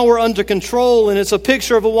means power under control. And it's a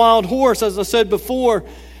picture of a wild horse, as I said before,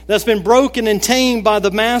 that's been broken and tamed by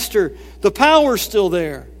the master. The power's still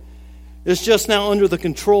there. It's just now under the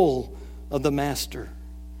control of the master.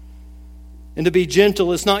 And to be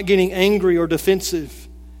gentle is not getting angry or defensive,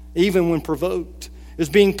 even when provoked. It's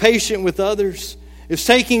being patient with others. It's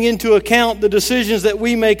taking into account the decisions that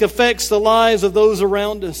we make affects the lives of those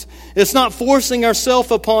around us. It's not forcing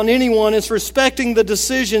ourselves upon anyone. It's respecting the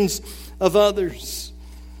decisions of others.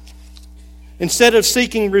 Instead of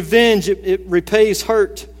seeking revenge, it repays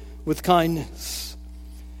hurt with kindness.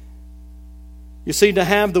 You see, to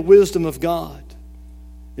have the wisdom of God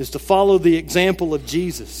is to follow the example of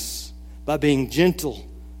Jesus by being gentle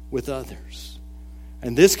with others.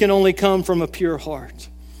 And this can only come from a pure heart.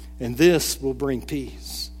 And this will bring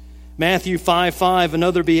peace. Matthew 5:5,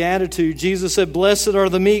 another beatitude. Jesus said, Blessed are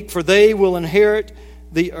the meek, for they will inherit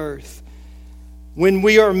the earth. When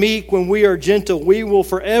we are meek, when we are gentle, we will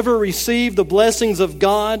forever receive the blessings of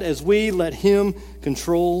God as we let Him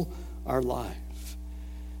control our life.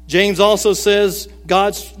 James also says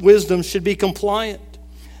God's wisdom should be compliant.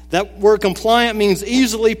 That word compliant means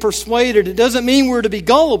easily persuaded. It doesn't mean we're to be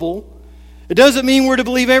gullible. It doesn't mean we're to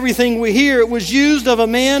believe everything we hear. It was used of a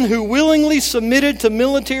man who willingly submitted to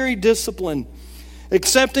military discipline,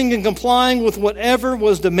 accepting and complying with whatever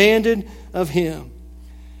was demanded of him.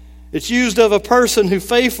 It's used of a person who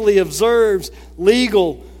faithfully observes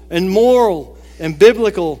legal and moral and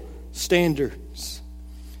biblical standards.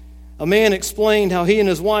 A man explained how he and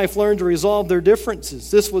his wife learned to resolve their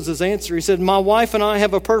differences. This was his answer. He said, My wife and I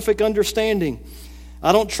have a perfect understanding.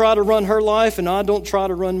 I don't try to run her life, and I don't try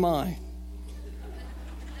to run mine.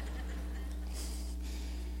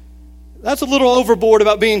 That's a little overboard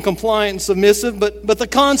about being compliant and submissive, but the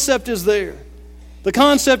concept is there. The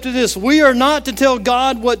concept is this: we are not to tell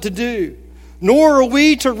God what to do, nor are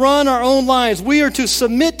we to run our own lives. We are to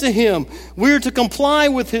submit to Him. We are to comply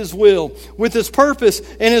with His will, with His purpose,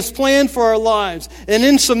 and His plan for our lives. And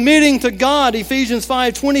in submitting to God, Ephesians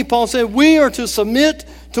 5:20, Paul said, we are to submit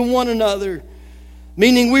to one another.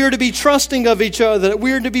 Meaning we are to be trusting of each other, that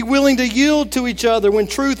we are to be willing to yield to each other when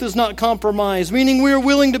truth is not compromised. Meaning we are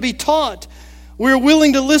willing to be taught. We are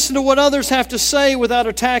willing to listen to what others have to say without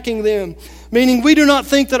attacking them. Meaning we do not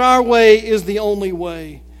think that our way is the only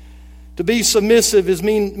way. To be submissive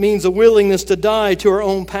means a willingness to die to our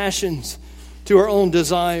own passions, to our own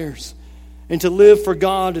desires, and to live for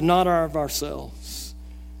God and not of ourselves,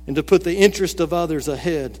 and to put the interest of others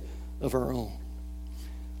ahead of our own.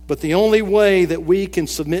 But the only way that we can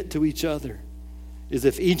submit to each other is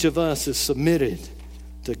if each of us is submitted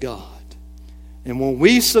to God. And when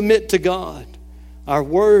we submit to God, our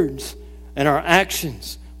words and our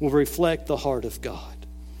actions will reflect the heart of God.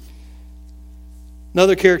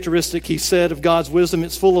 Another characteristic, he said, of God's wisdom,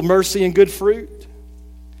 it's full of mercy and good fruit.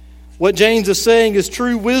 What James is saying is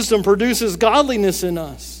true wisdom produces godliness in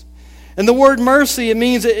us. And the word mercy, it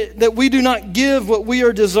means that we do not give what we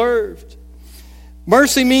are deserved.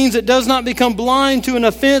 Mercy means it does not become blind to an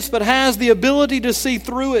offense, but has the ability to see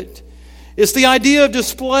through it. It's the idea of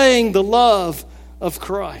displaying the love of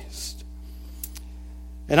Christ.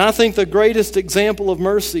 And I think the greatest example of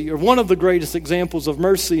mercy, or one of the greatest examples of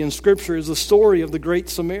mercy in Scripture, is the story of the Great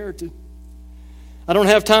Samaritan. I don't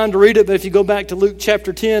have time to read it, but if you go back to Luke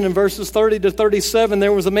chapter 10 and verses 30 to 37,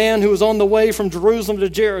 there was a man who was on the way from Jerusalem to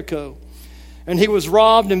Jericho. And he was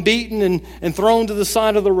robbed and beaten and thrown to the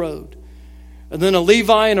side of the road. And then a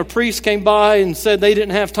Levi and a priest came by and said they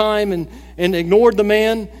didn't have time and ignored the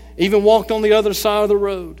man, even walked on the other side of the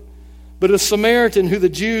road. But a Samaritan who the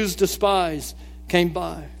Jews despised came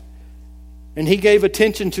by. And he gave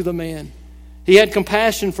attention to the man. He had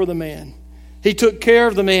compassion for the man. He took care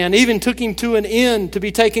of the man, even took him to an inn to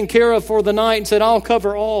be taken care of for the night and said, I'll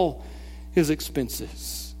cover all his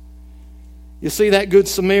expenses. You see, that good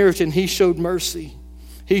Samaritan, he showed mercy.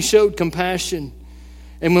 He showed compassion.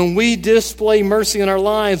 And when we display mercy in our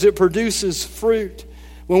lives, it produces fruit.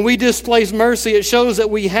 When we display mercy, it shows that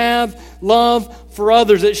we have love for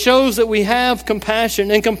others. It shows that we have compassion.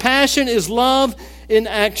 And compassion is love in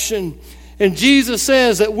action. And Jesus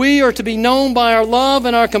says that we are to be known by our love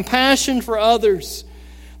and our compassion for others.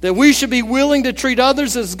 That we should be willing to treat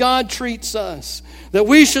others as God treats us. That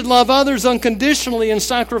we should love others unconditionally and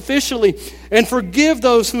sacrificially and forgive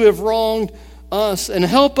those who have wronged us and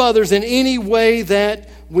help others in any way that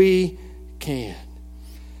we can.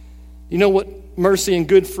 You know what mercy and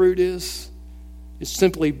good fruit is? It's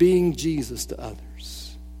simply being Jesus to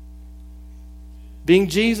others. Being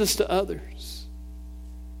Jesus to others.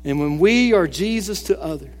 And when we are Jesus to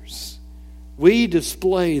others, we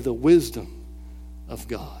display the wisdom of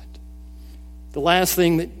God. The last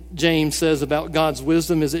thing that James says about God's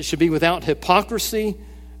wisdom is it should be without hypocrisy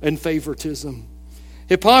and favoritism.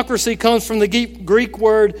 Hypocrisy comes from the Greek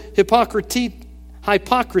word hypocrites.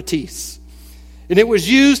 And it was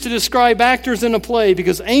used to describe actors in a play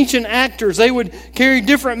because ancient actors, they would carry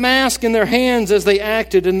different masks in their hands as they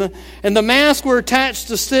acted. And the masks were attached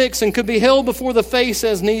to sticks and could be held before the face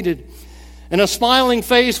as needed. And a smiling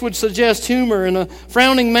face would suggest humor, and a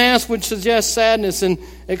frowning mask would suggest sadness, and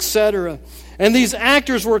etc. And these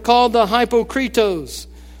actors were called the hypokritos,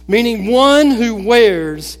 meaning one who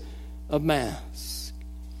wears a mask.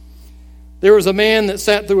 There was a man that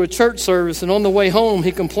sat through a church service, and on the way home,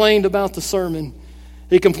 he complained about the sermon.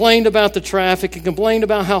 He complained about the traffic. He complained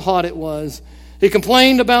about how hot it was. He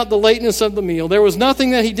complained about the lateness of the meal. There was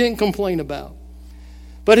nothing that he didn't complain about.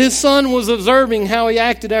 But his son was observing how he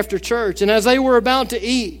acted after church, and as they were about to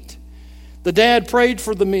eat, the dad prayed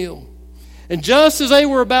for the meal. And just as they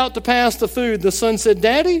were about to pass the food, the son said,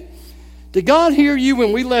 "Daddy, did God hear you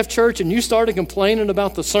when we left church and you started complaining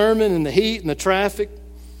about the sermon and the heat and the traffic?"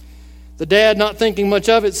 The dad, not thinking much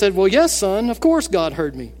of it, said, "Well, yes, son, of course God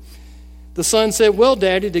heard me." The son said, "Well,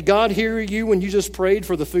 Daddy, did God hear you when you just prayed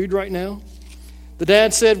for the food right now?" The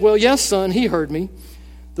dad said, "Well, yes, son, he heard me."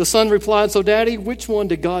 The son replied, "So, Daddy, which one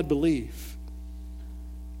did God believe?"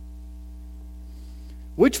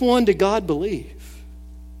 Which one did God believe?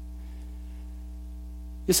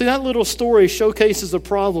 You see, that little story showcases a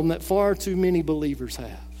problem that far too many believers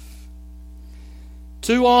have.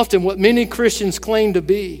 Too often, what many Christians claim to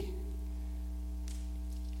be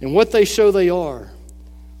and what they show they are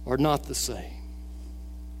not the same.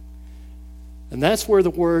 And that's where the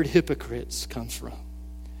word hypocrites comes from.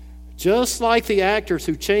 Just like the actors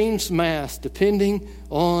who change masks depending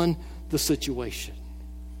on the situation.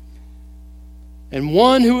 And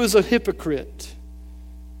one who is a hypocrite,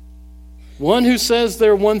 one who says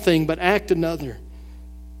they're one thing but act another,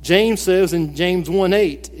 James says in James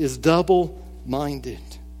 1:8, is double-minded.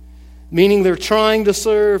 Meaning they're trying to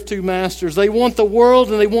serve two masters. They want the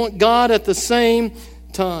world and they want God at the same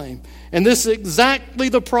time. And this is exactly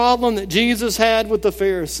the problem that Jesus had with the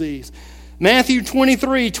Pharisees. Matthew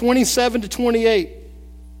 23:27-28.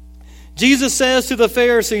 Jesus says to the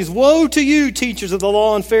Pharisees, "Woe to you, teachers of the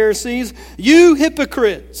law and Pharisees, you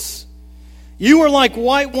hypocrites! You are like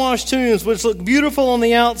whitewashed tombs, which look beautiful on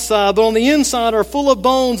the outside, but on the inside are full of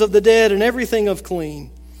bones of the dead and everything of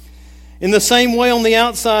clean. In the same way, on the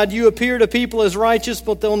outside, you appear to people as righteous,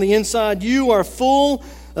 but on the inside, you are full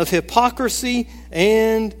of hypocrisy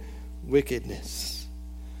and wickedness.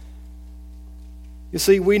 You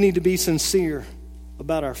see, we need to be sincere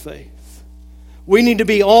about our faith. We need to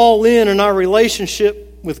be all in our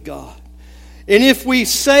relationship with God. And if we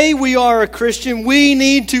say we are a Christian, we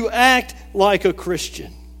need to act like a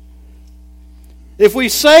Christian. If we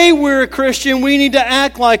say we're a Christian, we need to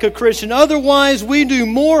act like a Christian. Otherwise, we do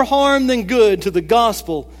more harm than good to the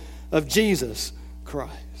gospel of Jesus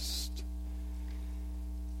Christ.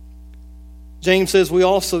 James says we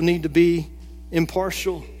also need to be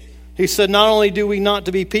impartial. He said not only do we not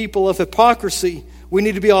to be people of hypocrisy, we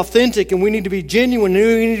need to be authentic and we need to be genuine and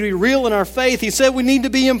we need to be real in our faith. He said we need to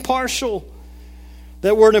be impartial.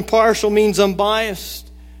 That word impartial means unbiased.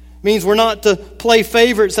 It means we're not to play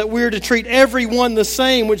favorites, that we're to treat everyone the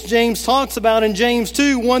same, which James talks about in James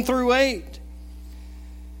 2, 1 through 8.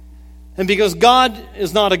 And because God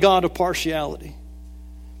is not a God of partiality.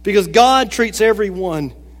 Because God treats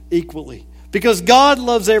everyone equally. Because God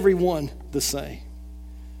loves everyone the same.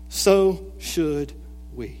 So should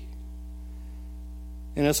we.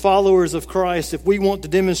 And as followers of Christ, if we want to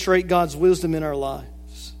demonstrate God's wisdom in our lives,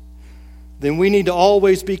 then we need to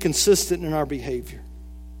always be consistent in our behavior.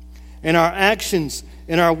 And our actions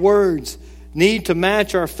and our words need to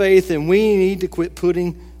match our faith, and we need to quit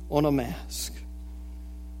putting on a mask.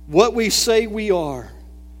 What we say we are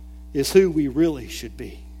is who we really should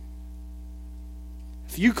be.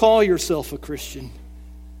 If you call yourself a Christian,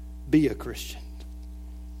 be a Christian.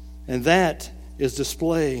 And that is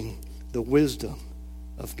displaying the wisdom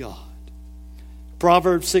of God.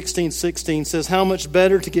 Proverbs 16:16 says, how much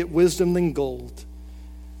better to get wisdom than gold,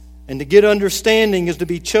 and to get understanding is to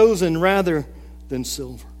be chosen rather than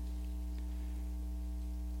silver.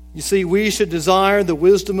 You see, we should desire the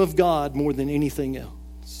wisdom of God more than anything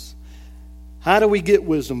else. How do we get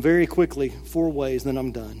wisdom? Very quickly, 4 ways, then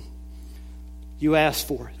I'm done. You ask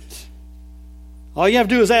for it. All you have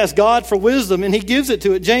to do is ask God for wisdom, and He gives it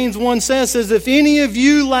to it. James 1 says, if any of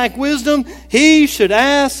you lack wisdom, he should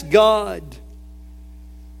ask God.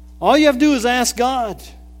 All you have to do is ask God.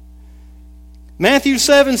 Matthew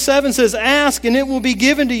 7:7 says, ask and it will be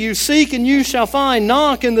given to you. Seek and you shall find.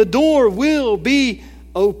 Knock and the door will be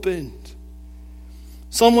opened.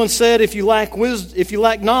 Someone said, if you lack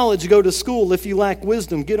knowledge, go to school. If you lack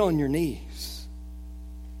wisdom, get on your knees.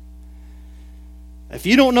 If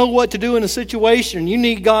you don't know what to do in a situation and you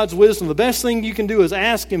need God's wisdom, the best thing you can do is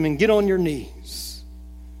ask Him and get on your knees.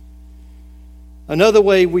 Another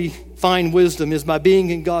way we find wisdom is by being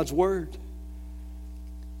in God's Word.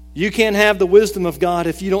 You can't have the wisdom of God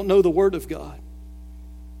if you don't know the Word of God.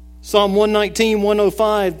 Psalm 119,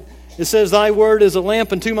 105, it says, thy word is a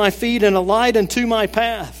lamp unto my feet and a light unto my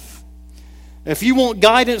path. If you want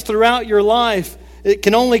guidance throughout your life, it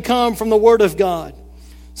can only come from the Word of God.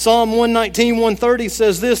 Psalm 119, 130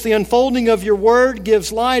 says this, the unfolding of your Word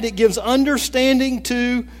gives light, it gives understanding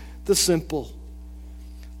to the simple.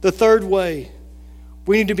 The third way,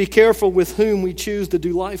 we need to be careful with whom we choose to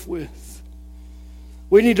do life with.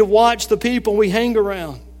 We need to watch the people we hang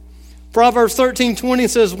around. Proverbs 13:20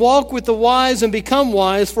 says, walk with the wise and become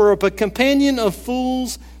wise, for a companion of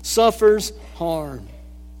fools suffers harm.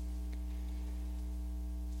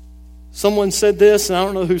 Someone said this, and I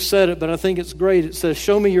don't know who said it, but I think it's great. It says,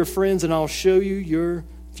 show me your friends and I'll show you your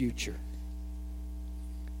future.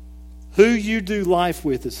 Who you do life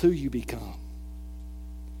with is who you become.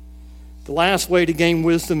 The last way to gain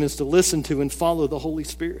wisdom is to listen to and follow the Holy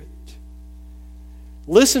Spirit.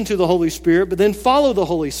 Listen to the Holy Spirit, but then follow the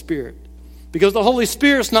Holy Spirit. Because the Holy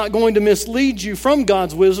Spirit's not going to mislead you from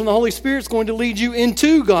God's wisdom. The Holy Spirit's going to lead you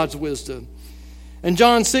into God's wisdom. And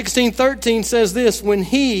John 16:13 says this, when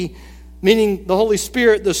He, meaning the Holy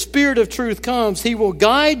Spirit, the Spirit of truth comes, He will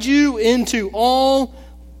guide you into all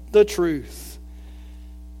the truth.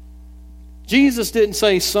 Jesus didn't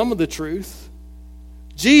say some of the truth.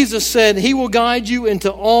 Jesus said He will guide you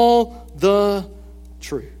into all the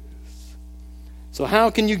truth. So how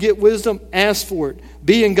can you get wisdom? Ask for it.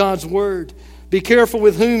 Be in God's Word. Be careful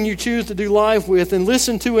with whom you choose to do life with, and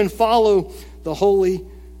listen to and follow the Holy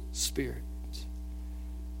Spirit.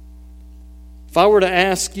 If I were to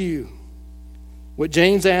ask you what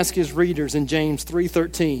James asked his readers in James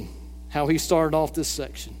 3:13, how he started off this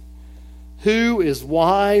section, who is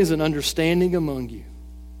wise and understanding among you?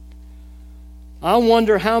 I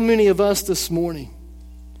wonder how many of us this morning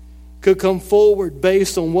could come forward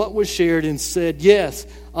based on what was shared and said, yes,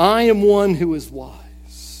 I am one who is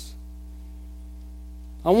wise.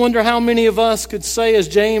 I wonder how many of us could say, as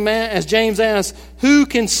James asked, who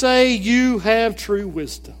can say you have true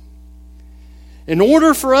wisdom? In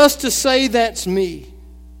order for us to say that's me,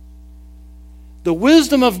 the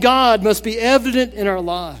wisdom of God must be evident in our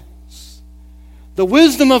lives. The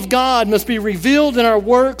wisdom of God must be revealed in our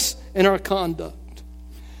works and our conduct.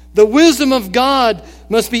 The wisdom of God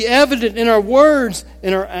must be evident in our words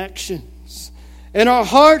and our actions. And our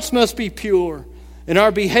hearts must be pure, and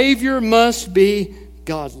our behavior must be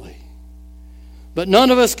godly. But none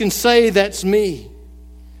of us can say that's me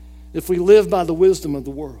if we live by the wisdom of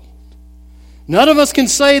the world. None of us can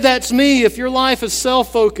say that's me if your life is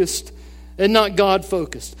self-focused and not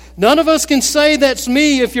God-focused. None of us can say that's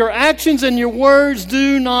me if your actions and your words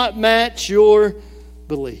do not match your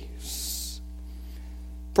beliefs.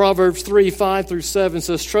 Proverbs 3:5-7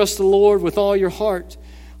 says, trust the Lord with all your heart.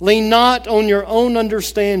 Lean not on your own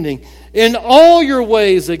understanding. In all your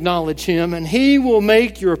ways acknowledge Him, and He will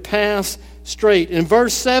make your paths straight. And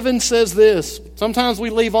verse 7 says this. Sometimes we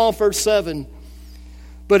leave off verse 7.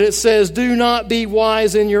 But it says, do not be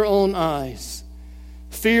wise in your own eyes.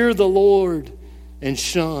 Fear the Lord and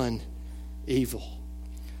shun evil.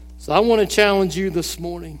 So I want to challenge you this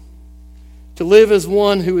morning to live as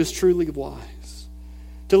one who is truly wise.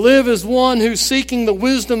 To live as one who's seeking the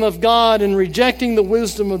wisdom of God and rejecting the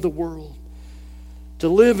wisdom of the world. To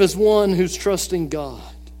live as one who's trusting God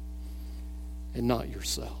and not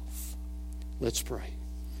yourself. Let's pray.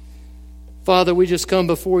 Father, we just come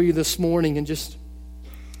before you this morning and just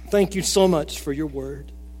thank you so much for your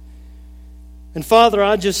word. And Father,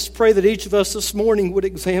 I just pray that each of us this morning would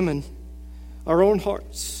examine our own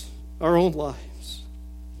hearts, our own lives.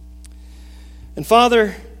 And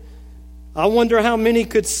Father, I wonder how many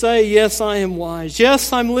could say, yes, I am wise.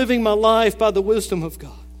 Yes, I'm living my life by the wisdom of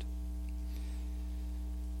God.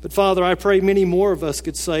 But Father, I pray many more of us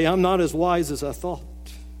could say, I'm not as wise as I thought.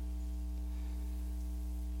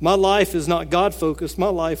 My life is not God-focused. My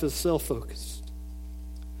life is self-focused.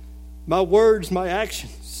 My words, my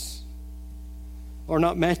actions are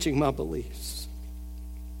not matching my beliefs.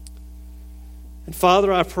 And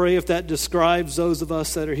Father, I pray if that describes those of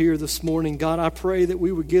us that are here this morning, God, I pray that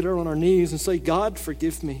we would get on our knees and say, God,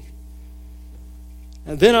 forgive me.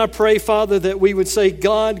 And then I pray, Father, that we would say,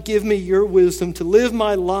 God, give me your wisdom to live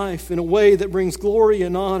my life in a way that brings glory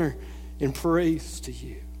and honor and praise to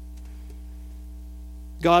you.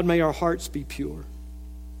 God, may our hearts be pure.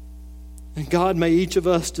 And God, may each of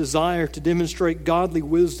us desire to demonstrate godly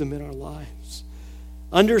wisdom in our lives.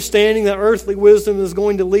 Understanding that earthly wisdom is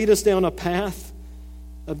going to lead us down a path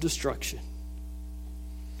of destruction.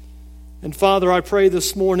 And Father, I pray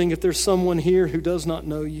this morning if there's someone here who does not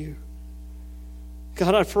know you,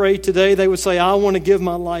 God, I pray today they would say, I want to give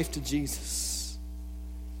my life to Jesus.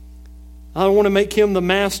 I want to make Him the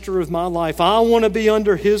master of my life. I want to be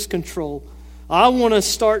under His control. I want to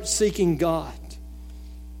start seeking God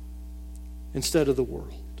instead of the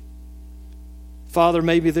world. Father,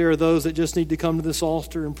 maybe there are those that just need to come to this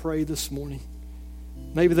altar and pray this morning.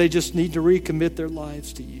 Maybe they just need to recommit their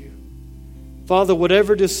lives to you. Father,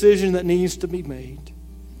 whatever decision that needs to be made,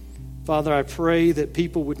 Father, I pray that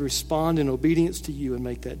people would respond in obedience to you and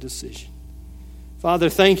make that decision. Father,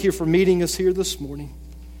 thank you for meeting us here this morning.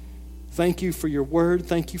 Thank you for your word.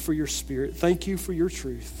 Thank you for your spirit. Thank you for your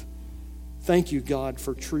truth. Thank you, God,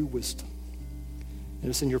 for true wisdom. And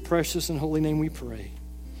it's in your precious and holy name we pray.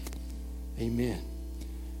 Amen.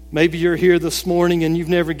 Maybe you're here this morning and you've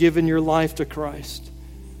never given your life to Christ.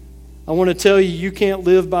 I want to tell you, you can't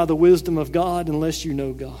live by the wisdom of God unless you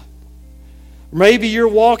know God. Maybe you're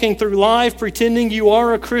walking through life pretending you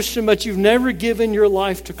are a Christian, but you've never given your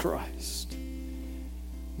life to Christ.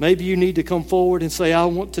 Maybe you need to come forward and say, I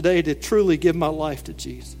want today to truly give my life to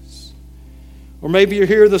Jesus. Or maybe you're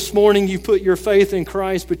here this morning, you put your faith in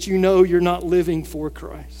Christ, but you know you're not living for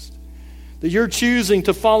Christ. That you're choosing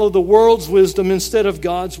to follow the world's wisdom instead of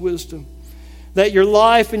God's wisdom. That your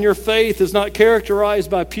life and your faith is not characterized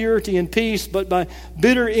by purity and peace, but by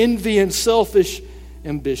bitter envy and selfish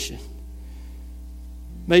ambition.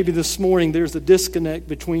 Maybe this morning there's a disconnect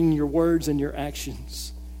between your words and your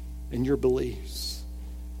actions and your beliefs.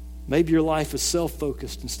 Maybe your life is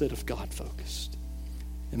self-focused instead of God-focused.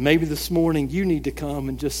 And maybe this morning you need to come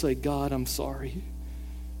and just say, God, I'm sorry.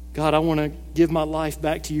 God, I want to give my life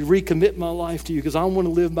back to you, recommit my life to you, because I want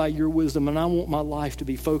to live by your wisdom, and I want my life to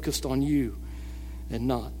be focused on you and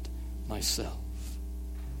not myself.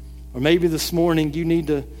 Or maybe this morning you need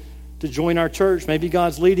to join our church. Maybe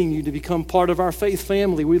God's leading you to become part of our faith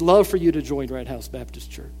family. We'd love for you to join Red House Baptist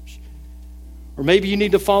Church. Or maybe you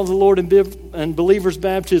need to follow the Lord in believer's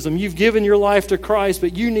baptism. You've given your life to Christ,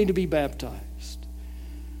 but you need to be baptized.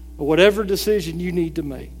 or whatever decision you need to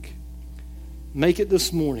make it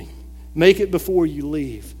this morning. Make it before you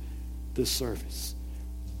leave this service.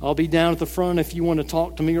 I'll be down at the front if you want to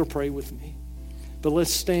talk to me or pray with me. But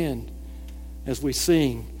let's stand as we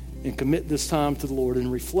sing and commit this time to the Lord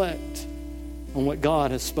and reflect on what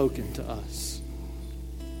God has spoken to us.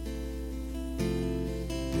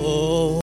 Oh.